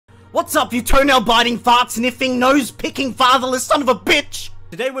What's up, you toenail-biting, fart-sniffing, nose-picking, fatherless son of a bitch?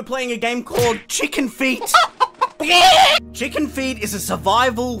 Today we're playing a game called Chicken Feet. Chicken Feet is a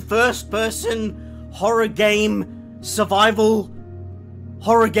survival, first-person, horror game,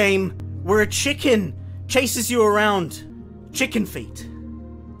 where a chicken chases you around. Chicken Feet.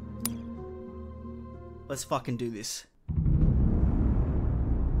 Let's fucking do this.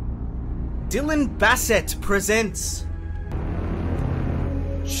 Dylan Bassett presents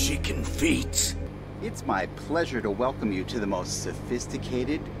Chicken Feet. It's my pleasure to welcome you to the most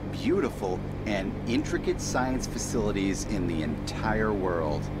sophisticated, beautiful, and intricate science facilities in the entire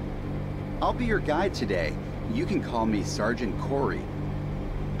world. I'll be your guide today. You can call me Sergeant Corey.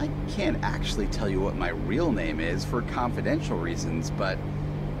 I can't actually tell you what my real name is for confidential reasons, but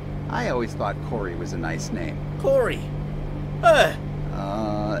I always thought Corey was a nice name. Corey.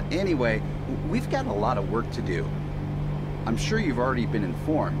 Anyway, we've got a lot of work to do. I'm sure you've already been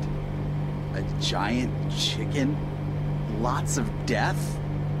informed. A giant chicken? Lots of death?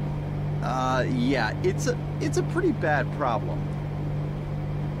 Yeah, it's a pretty bad problem.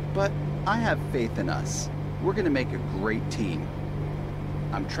 But I have faith in us. We're gonna make a great team.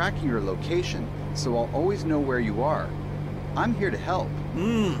 I'm tracking your location, so I'll always know where you are. I'm here to help.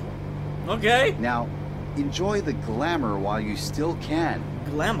 Okay. Now, enjoy the glamour while you still can.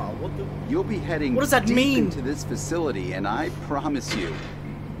 Glamour? What the? You'll be heading What does that deep mean? into this facility, and I promise you,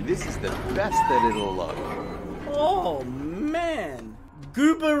 this is the best that it'll look. Oh, man.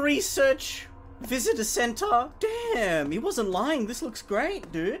 Goober Research Visitor Center. Damn, he wasn't lying. This looks great,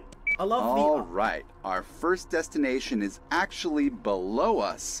 dude. I love All right, our first destination is actually below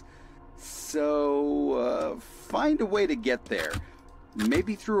us. So, find a way to get there.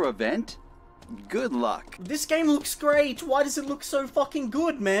 Maybe through a vent? Good luck. This game looks great. Why does it look so fucking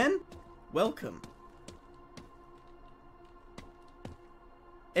good, man? Welcome.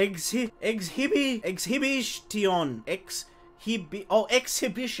 Exhibition.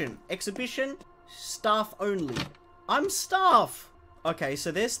 Exhibition? Staff only. I'm staff. Okay, so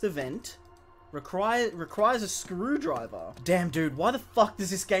there's the vent. Requires a screwdriver. Damn, dude, why the fuck does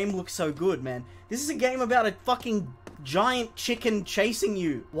this game look so good, man? This is a game about a fucking giant chicken chasing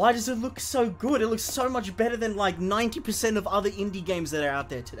you. Why does it look so good? It looks so much better than like 90% of other indie games that are out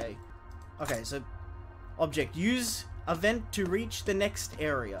there today. Okay, so object, use a vent to reach the next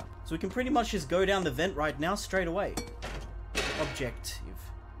area. So we can pretty much just go down the vent right now straight away. Objective,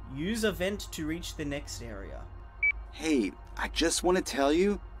 use a vent to reach the next area. Hey, I just want to tell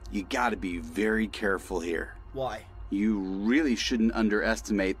you, you gotta be very careful here. Why? You really shouldn't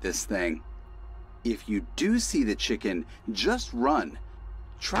underestimate this thing. If you do see the chicken, just run.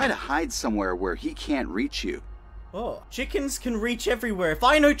 Try to hide somewhere where he can't reach you. Oh, chickens can reach everywhere. If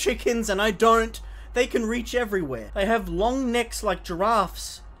I know chickens and I don't, they can reach everywhere. They have long necks like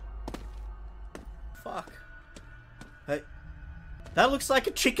giraffes. Fuck. Hey, that looks like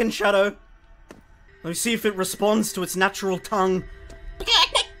a chicken shadow. Let me see if it responds to its natural tongue.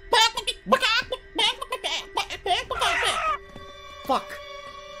 Fuck.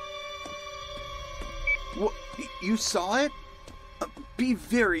 What? You saw it? Be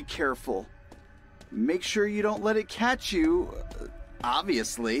very careful. Make sure you don't let it catch you.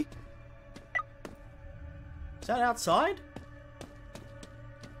 Obviously. Is that outside?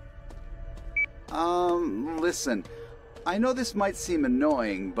 Listen. I know this might seem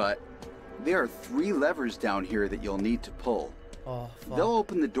annoying, but there are 3 levers down here that you'll need to pull. Oh, fuck. They'll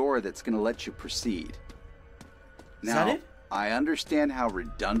open the door that's going to let you proceed. Is Now, that it? I understand how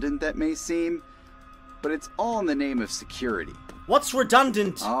redundant that may seem, but it's all in the name of security. What's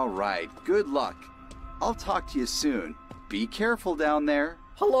redundant? All right, good luck. I'll talk to you soon. Be careful down there.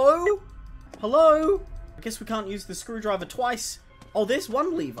 Hello? Hello? I guess we can't use the screwdriver twice. Oh, there's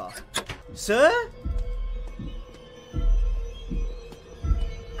one lever. Sir?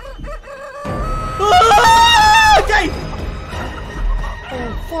 Ah! Okay!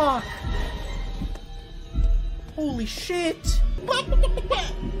 Oh, fuck. Holy shit.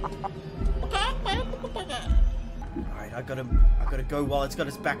 Alright, I gotta go while it's got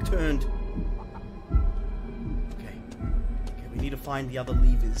its back turned. Okay, we need to find the other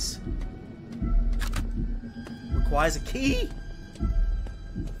levers. Requires a key?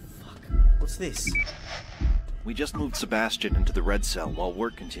 Fuck, what's this? We just moved Sebastian into the red cell while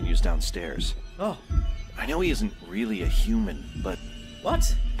work continues downstairs. Oh. I know he isn't really a human, but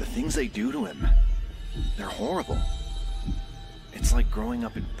What? the things they do to him, they're horrible. It's like growing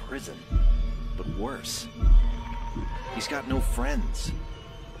up in prison, but worse. He's got no friends,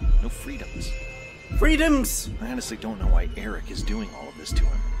 no freedoms. Freedoms! I honestly don't know why Eric is doing all of this to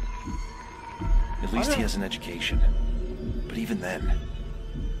him. At least he has an education. But even then,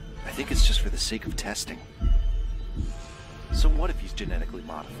 I think it's just for the sake of testing. So what if he's genetically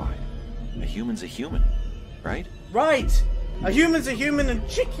modified? A human's a human, right? Right! A human's a human and a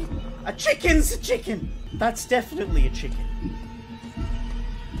chicken's a chicken! That's definitely a chicken.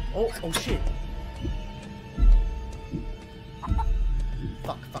 Oh shit.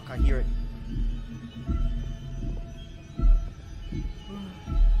 Fuck, I hear it.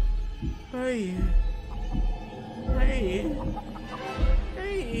 Hey. Hey. Hey.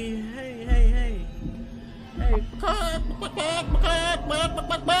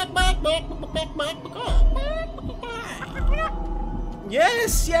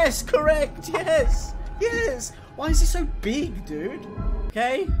 Yes, correct, yes. Why is he so big, dude?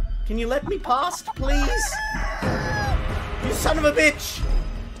 Okay, can you let me past, please? You son of a bitch!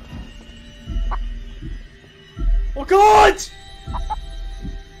 Oh God!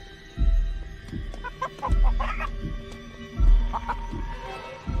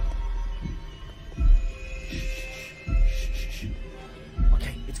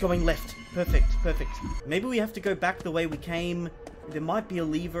 Okay, it's going left. Perfect. Maybe we have to go back the way we came. There might be a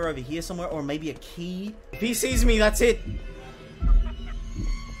lever over here somewhere, or maybe a key. If he sees me, that's it.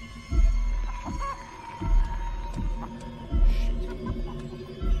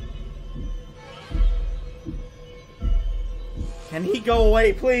 Can he go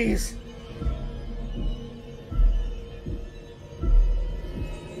away, please?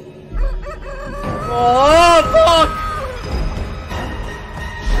 Oh, fuck!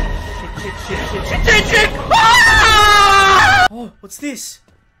 Shit! Ah! Oh, what's this?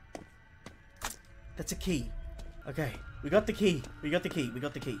 That's a key. Okay, we got the key. Okay.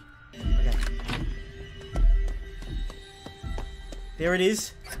 There it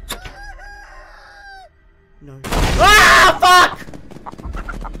is. No. Ah, fuck!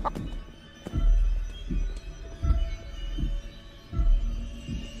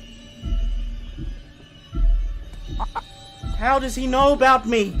 How does he know about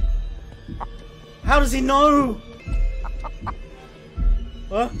me? How does he know?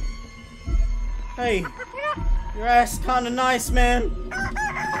 What? Hey, your ass kinda nice, man. Oh,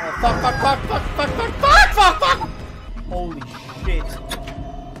 fuck. Holy shit.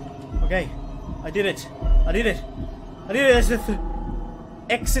 Okay, I did it. That's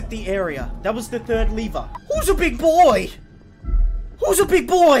exit the area. That was the third lever. Who's a big boy?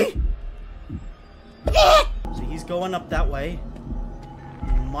 So he's going up that way.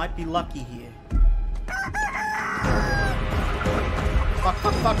 He might be lucky here.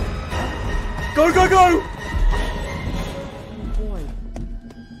 Fuck. Go!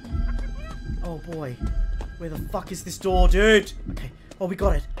 Oh boy. Where the fuck is this door, dude? Okay. Oh, we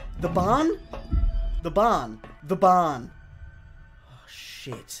got it. The barn? Oh,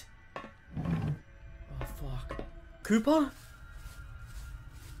 shit. Oh, fuck. Cooper?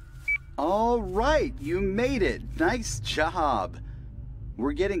 All right, you made it. Nice job.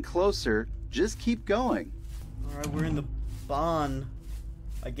 We're getting closer. Just keep going. All right, we're in the barn,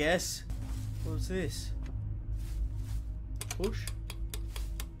 I guess. What's this? Push?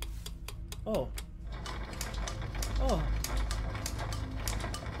 Oh.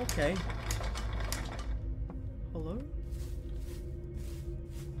 Okay. Hello?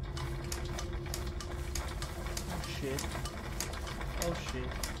 Oh, shit.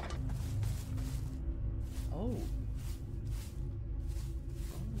 Oh.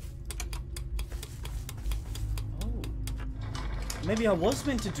 Maybe I was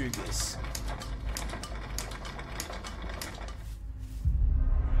meant to do this.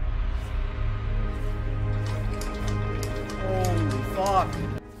 Holy fuck.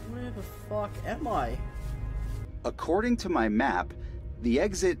 Where the fuck am I? According to my map, the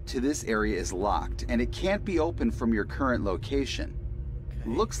exit to this area is locked, and it can't be opened from your current location.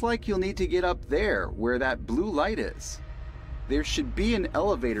 Okay. Looks like you'll need to get up there, where that blue light is. There should be an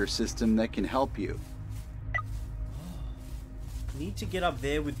elevator system that can help you. Need to get up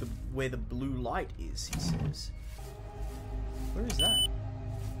there with where the blue light is, he says. Where is that?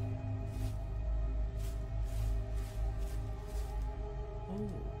 Oh.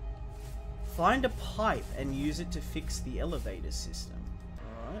 Find a pipe and use it to fix the elevator system.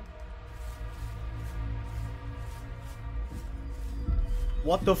 Alright.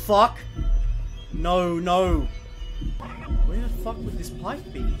 What the fuck? No. Where the fuck would this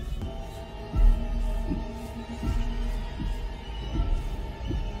pipe be?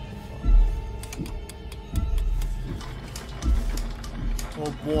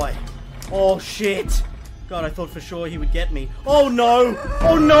 Oh boy. Oh shit. God, I thought for sure he would get me. Oh no!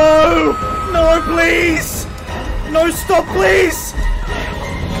 Oh no! No, please! No, stop, please!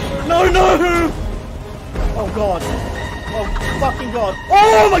 No! Oh god. Oh, fucking God.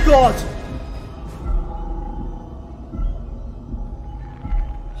 Oh, my God!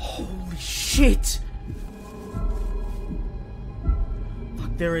 Holy shit!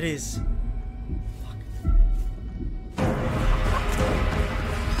 Fuck, there it is. Fuck.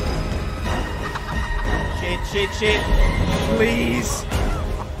 Shit. Please.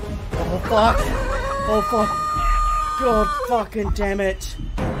 Oh, fuck. Oh, fuck. God fucking damn it.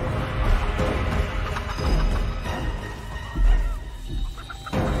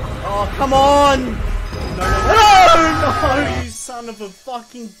 Oh, come on! No, you son of a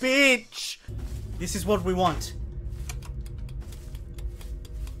fucking bitch! This is what we want.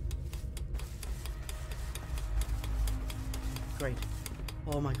 Great.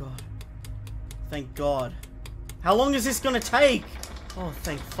 Oh my God. Thank God. How long is this gonna take? Oh,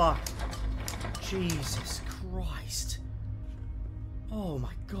 thank fuck. Jesus Christ. Oh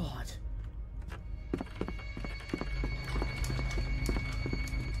my God.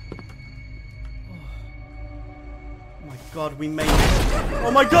 Oh my God, we made it.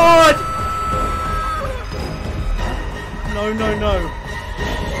 Oh my God! No.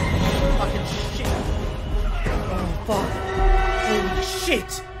 Fucking shit. Oh fuck. Holy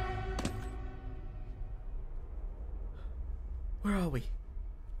shit! Where are we?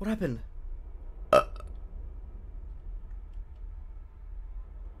 What happened?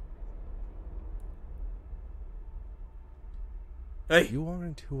 Hey! You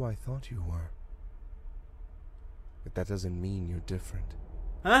aren't who I thought you were. But that doesn't mean you're different.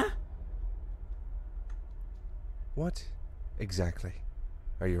 Huh? What exactly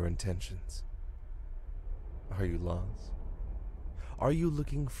are your intentions? Are you lost? Are you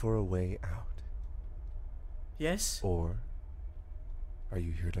looking for a way out? Yes? Or are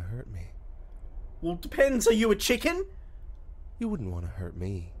you here to hurt me? Well, depends. Are you a chicken? You wouldn't want to hurt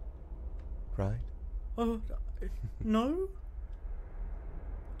me, right? Oh, no?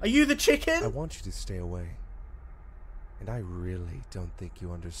 Are you the chicken? I want you to stay away. And I really don't think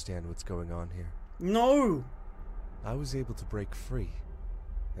you understand what's going on here. No. I was able to break free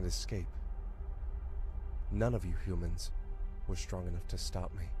and escape. None of you humans were strong enough to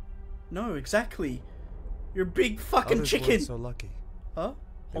stop me. No, exactly. You're a big fucking Others chicken. weren't so lucky. Huh?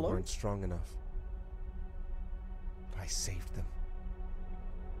 They Hello? weren't strong enough. But I saved them.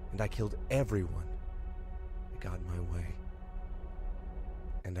 And I killed everyone that got in my way.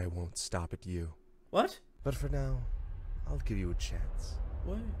 And I won't stop at you. What? But for now, I'll give you a chance.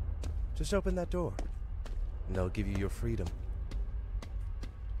 What? Just open that door, and I'll give you your freedom.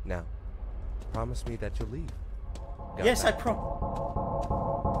 Now, promise me that you'll leave. Got Yes, that? I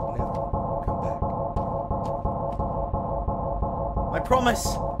Never come back. I promise.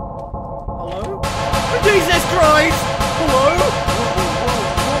 Hello? Jesus Christ! Hello?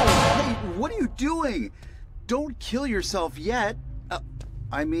 Hey, what are you doing? Don't kill yourself yet.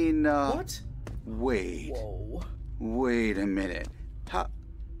 What? Wait. Whoa. Wait a minute.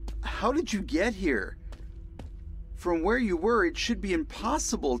 How did you get here? From where you were, it should be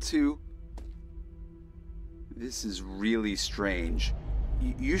impossible to... This is really strange.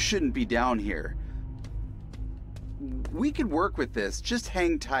 You shouldn't be down here. We can work with this. Just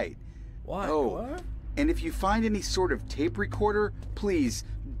hang tight. Why? Oh, What? and if you find any sort of tape recorder, please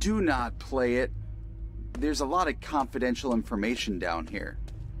do not play it. There's a lot of confidential information down here.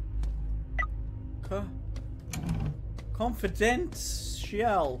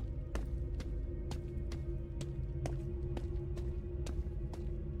 Confidential.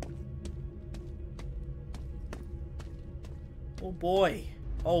 Oh boy.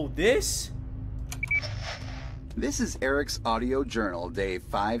 Oh, this? This is Eric's audio journal, day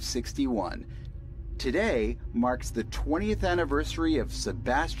 561. Today marks the 20th anniversary of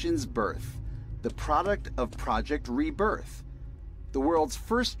Sebastian's birth, the product of Project Rebirth, the world's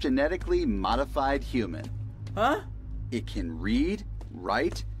first genetically modified human. Huh? It can read,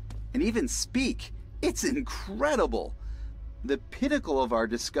 write, and even speak. It's incredible. The pinnacle of our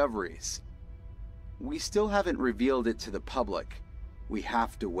discoveries. We still haven't revealed it to the public. We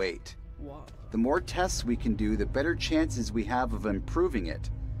have to wait. What? The more tests we can do, the better chances we have of improving it.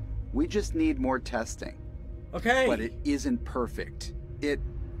 We just need more testing. Okay. But it isn't perfect. It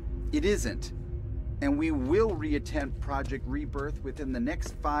isn't. And we will reattempt Project Rebirth within the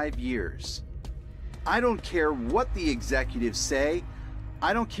next 5 years. I don't care what the executives say.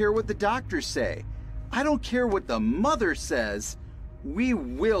 I don't care what the doctors say. I don't care what the mother says. We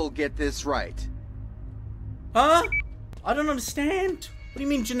will get this right. Huh? I don't understand. What do you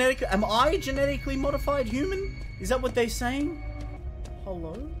mean genetic? Am I genetically modified human? Is that what they're saying?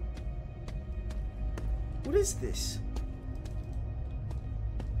 Hello? What is this?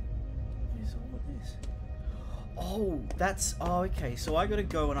 What is all of this? Oh, that's... Oh, okay. So I gotta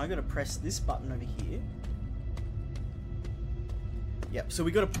go and I gotta press this button over here. Yep, so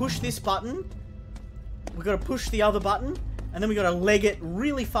we gotta push this button. We gotta push the other button. And then we gotta leg it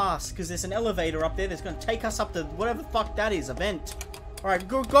really fast. Because there's an elevator up there that's gonna take us up to whatever the fuck that is. A vent. Alright,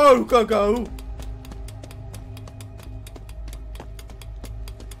 go, go, go, go.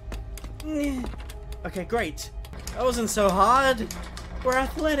 Okay, great. That wasn't so hard. We're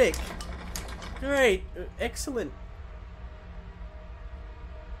athletic. Great. Excellent.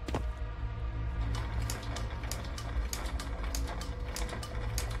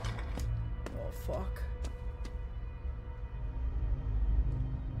 Oh, fuck.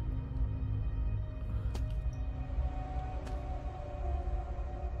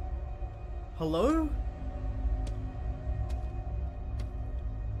 Hello?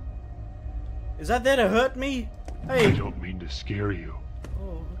 Is that there to hurt me? Hey. I don't mean to scare you.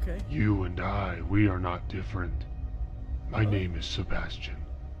 Oh, okay. You and I, we are not different. My name is Sebastian.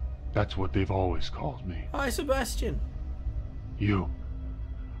 That's what they've always called me. Hi, Sebastian. You.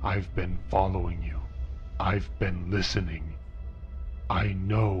 I've been following you. I've been listening. I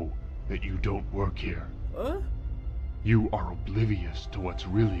know that you don't work here. Huh? You are oblivious to what's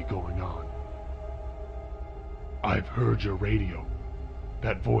really going on. I've heard your radio.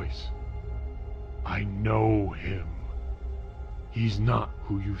 That voice. I know him. He's not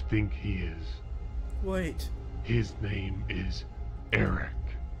who you think he is. Wait. His name is Eric.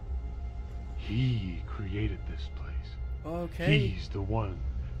 He created this place. Okay. He's the one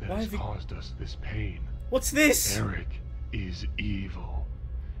that Why has have you- caused us this pain. What's this? Eric is evil.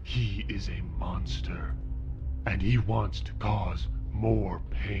 He is a monster. And he wants to cause more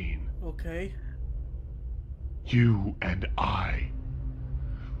pain. Okay. You and I.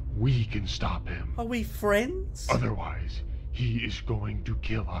 We can stop him. Are we friends? Otherwise, he is going to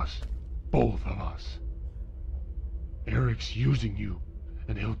kill us. Both of us. Eric's using you,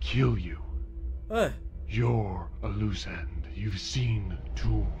 and he'll kill you. You're a loose end. You've seen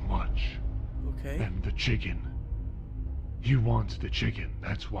too much. Okay. And the chicken. He wants the chicken.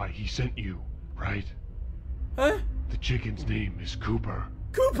 That's why he sent you, right? Huh? The chicken's name is Cooper.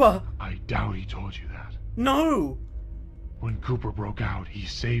 Cooper! I doubt he told you that. No! When Cooper broke out, he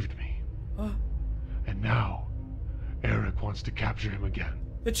saved me. And now, Eric wants to capture him again.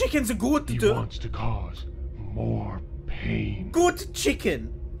 The chicken's a good He wants to cause more pain. Good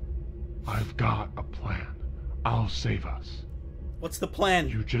chicken! I've got a plan. I'll save us. What's the plan?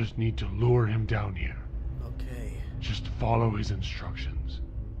 You just need to lure him down here. Okay. Just follow his instructions.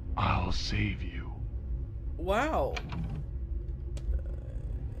 I'll save you. Wow.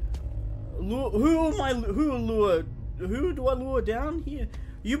 Who am I? Who do I lure down here?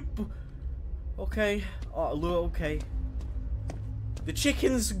 Okay. Oh, lure. Okay. The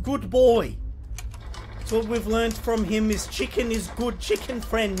chicken's good boy. That's what we've learned from him. Is chicken is good. Chicken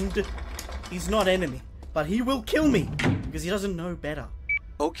friend. He's not enemy, but he will kill me because he doesn't know better.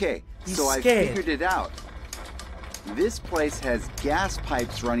 Okay, He's so I scared. figured it out. This place has gas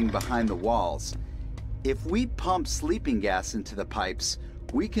pipes running behind the walls. If we pump sleeping gas into the pipes,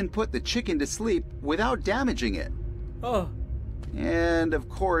 we can put the chicken to sleep without damaging it. Oh. And of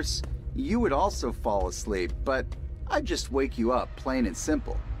course, you would also fall asleep, but I'd just wake you up, plain and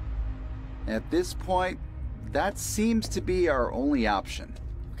simple. At this point, that seems to be our only option.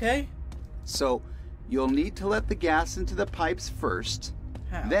 Okay. So, you'll need to let the gas into the pipes first.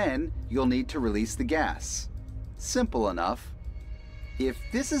 How? Then, you'll need to release the gas. Simple enough. If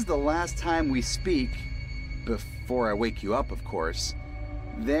this is the last time we speak, before I wake you up, of course,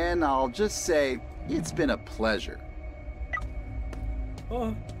 then I'll just say it's been a pleasure.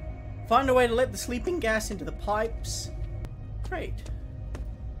 Oh. Find a way to let the sleeping gas into the pipes. Great.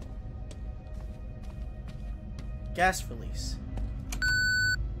 Gas release.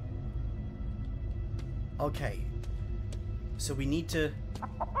 Okay. So we need to...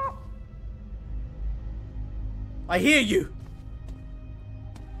 I hear you!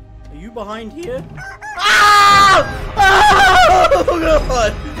 Are you behind here? Ah! Oh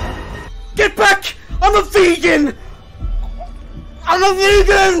god! Get back! I'm a vegan! I'm a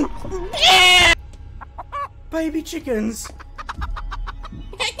vegan! Yeah! Baby chickens!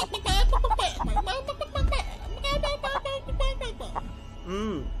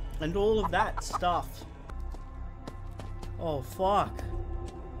 And all of that stuff. Oh, fuck.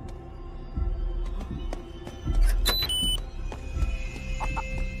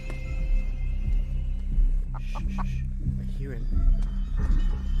 Shh, shh, shh. I hear him.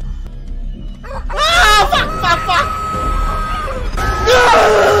 Ah! Fuck! Perfect.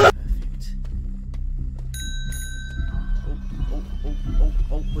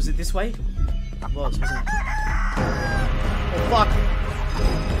 Oh, was it this way? It was, wasn't it?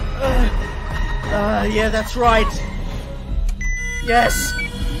 Yeah, that's right. Yes.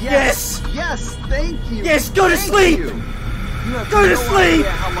 Yes. Yes, thank you. Yes, go to Thank sleep. You have Go to no sleep.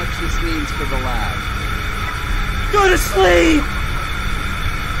 idea how much this means for the lab. Go to sleep.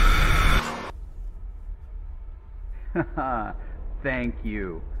 Thank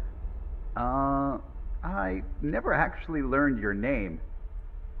you. I never actually learned your name.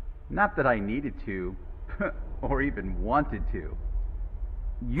 Not that I needed to, or even wanted to.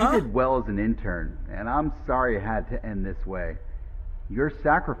 You did well as an intern, and I'm sorry it had to end this way. Your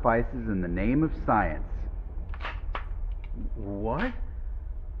sacrifices in the name of science. What?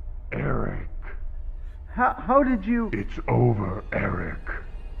 Eric. How did you... It's over, Eric.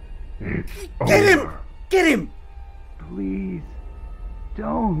 It's over. Get him! Get him! Please,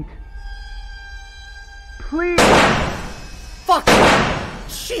 don't. Please! Fuck!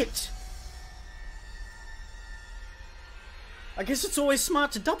 Shit! I guess it's always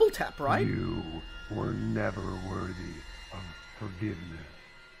smart to double tap, right? You were never worthy of forgiveness.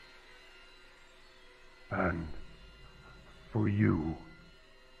 And for you,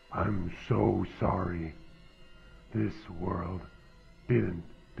 I'm so sorry. This world didn't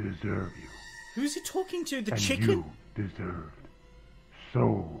deserve you. Who's he talking to? The And chicken? you deserved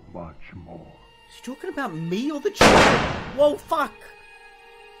so much more. Is he talking about me or the chicken? Whoa, fuck!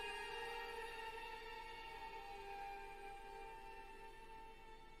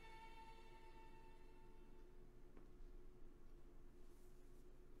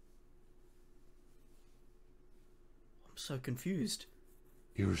 I'm so confused.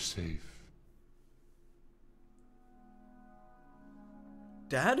 You're safe.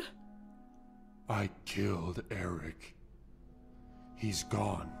 Dad? I killed Eric. He's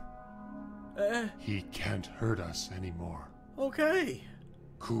gone. He can't hurt us anymore. Okay.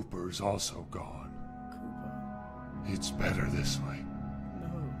 Cooper's also gone. Cooper. It's better this way.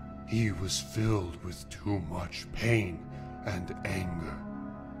 No. He was filled with too much pain and anger.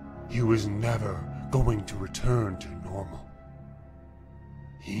 He was never going to return to normal.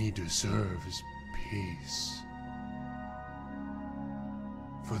 He deserves peace.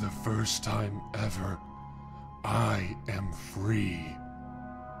 For the first time ever, I am free.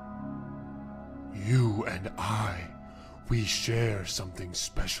 You and I, we share something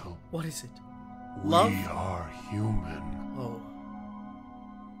special. What is it? Love? We are human. Oh.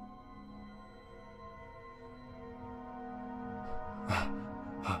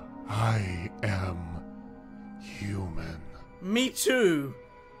 I am human. Me too.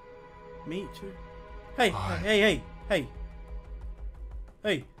 Me too. Hey, hey.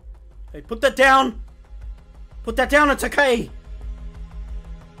 Hey, put that down! Put that down, it's okay!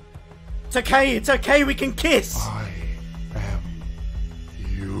 It's okay, we can kiss! I am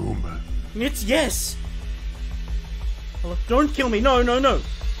human. It's yes! Oh, don't kill me, no!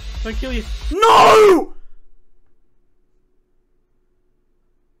 Don't kill you. No!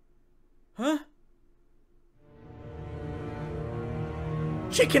 Huh?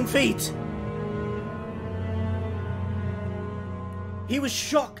 Chicken feet! He was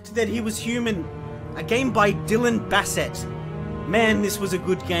shocked that he was human. A game by Dylan Bassett. Man, this was a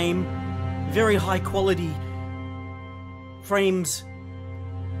good game. Very high quality frames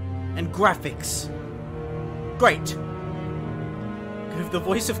and graphics. Great. If the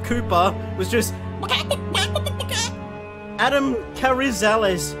voice of Cooper was just Adam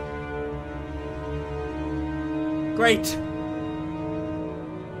Carrizales. Great.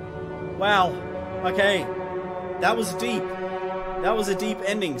 Wow. Okay. That was deep. That was a deep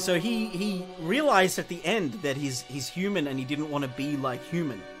ending. So he realized at the end that he's human and he didn't want to be like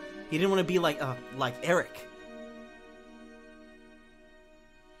human. He didn't want to be like Eric.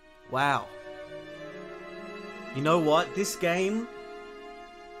 Wow. You know what? This game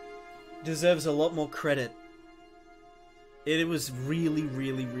deserves a lot more credit. It was really,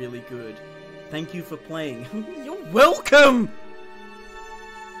 really, really good. Thank you for playing. You're welcome!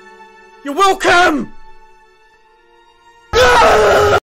 You're welcome!